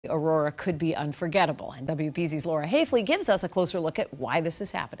Aurora could be unforgettable, and WBZ's Laura Haefeli gives us a closer look at why this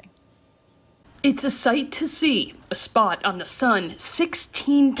is happening. It's a sight to see. A spot on the sun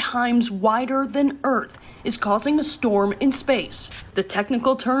 16 times wider than Earth is causing a storm in space. The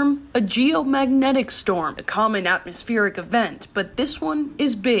technical term, a geomagnetic storm, a common atmospheric event, but this one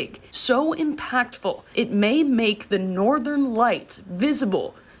is big, so impactful, it may make the northern lights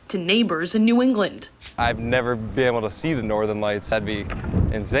visible to neighbors in New England. I've never been able to see the northern lights. That'd be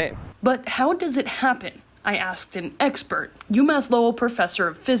insane. But how does it happen? I asked an expert, UMass Lowell professor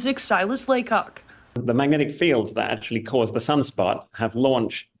of physics Silas Laycock. The magnetic fields that actually cause the sunspot have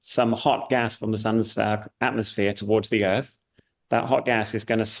launched some hot gas from the sun's atmosphere towards the Earth. That hot gas is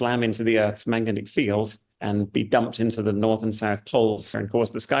going to slam into the Earth's magnetic field and be dumped into the north and south poles and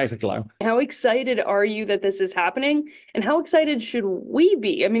cause the sky to glow. How excited are you that this is happening? And how excited should we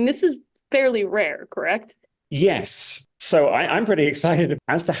be? I mean, this is fairly rare, correct? Yes. So I'm pretty excited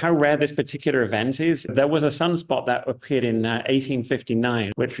as to how rare this particular event is. There was a sunspot that appeared in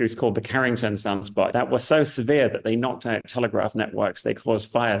 1859, which is called the Carrington sunspot, that was so severe that they knocked out telegraph networks. They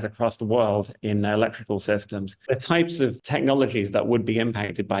caused fires across the world in electrical systems. The types of technologies that would be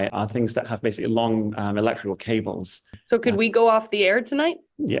impacted by it are things that have basically long electrical cables. So could we go off the air tonight?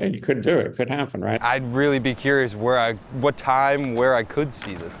 Yeah, you could do it. It could happen, right? I'd really be curious where I could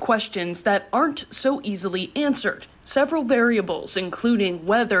see this. Questions that aren't so easily answered. Several variables, including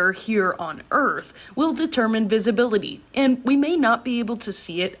weather here on Earth, will determine visibility, and we may not be able to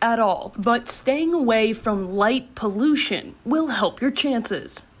see it at all. But staying away from light pollution will help your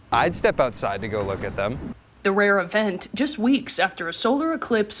chances. I'd step outside to go look at them. The rare event just weeks after a solar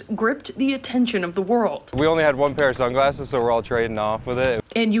eclipse gripped the attention of the world. We only had one pair of sunglasses, so we're all trading off with it.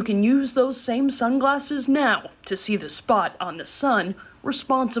 And you can use those same sunglasses now to see the spot on the sun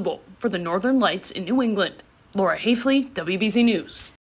responsible for the northern lights in New England. Laura Haefeli, WBZ News.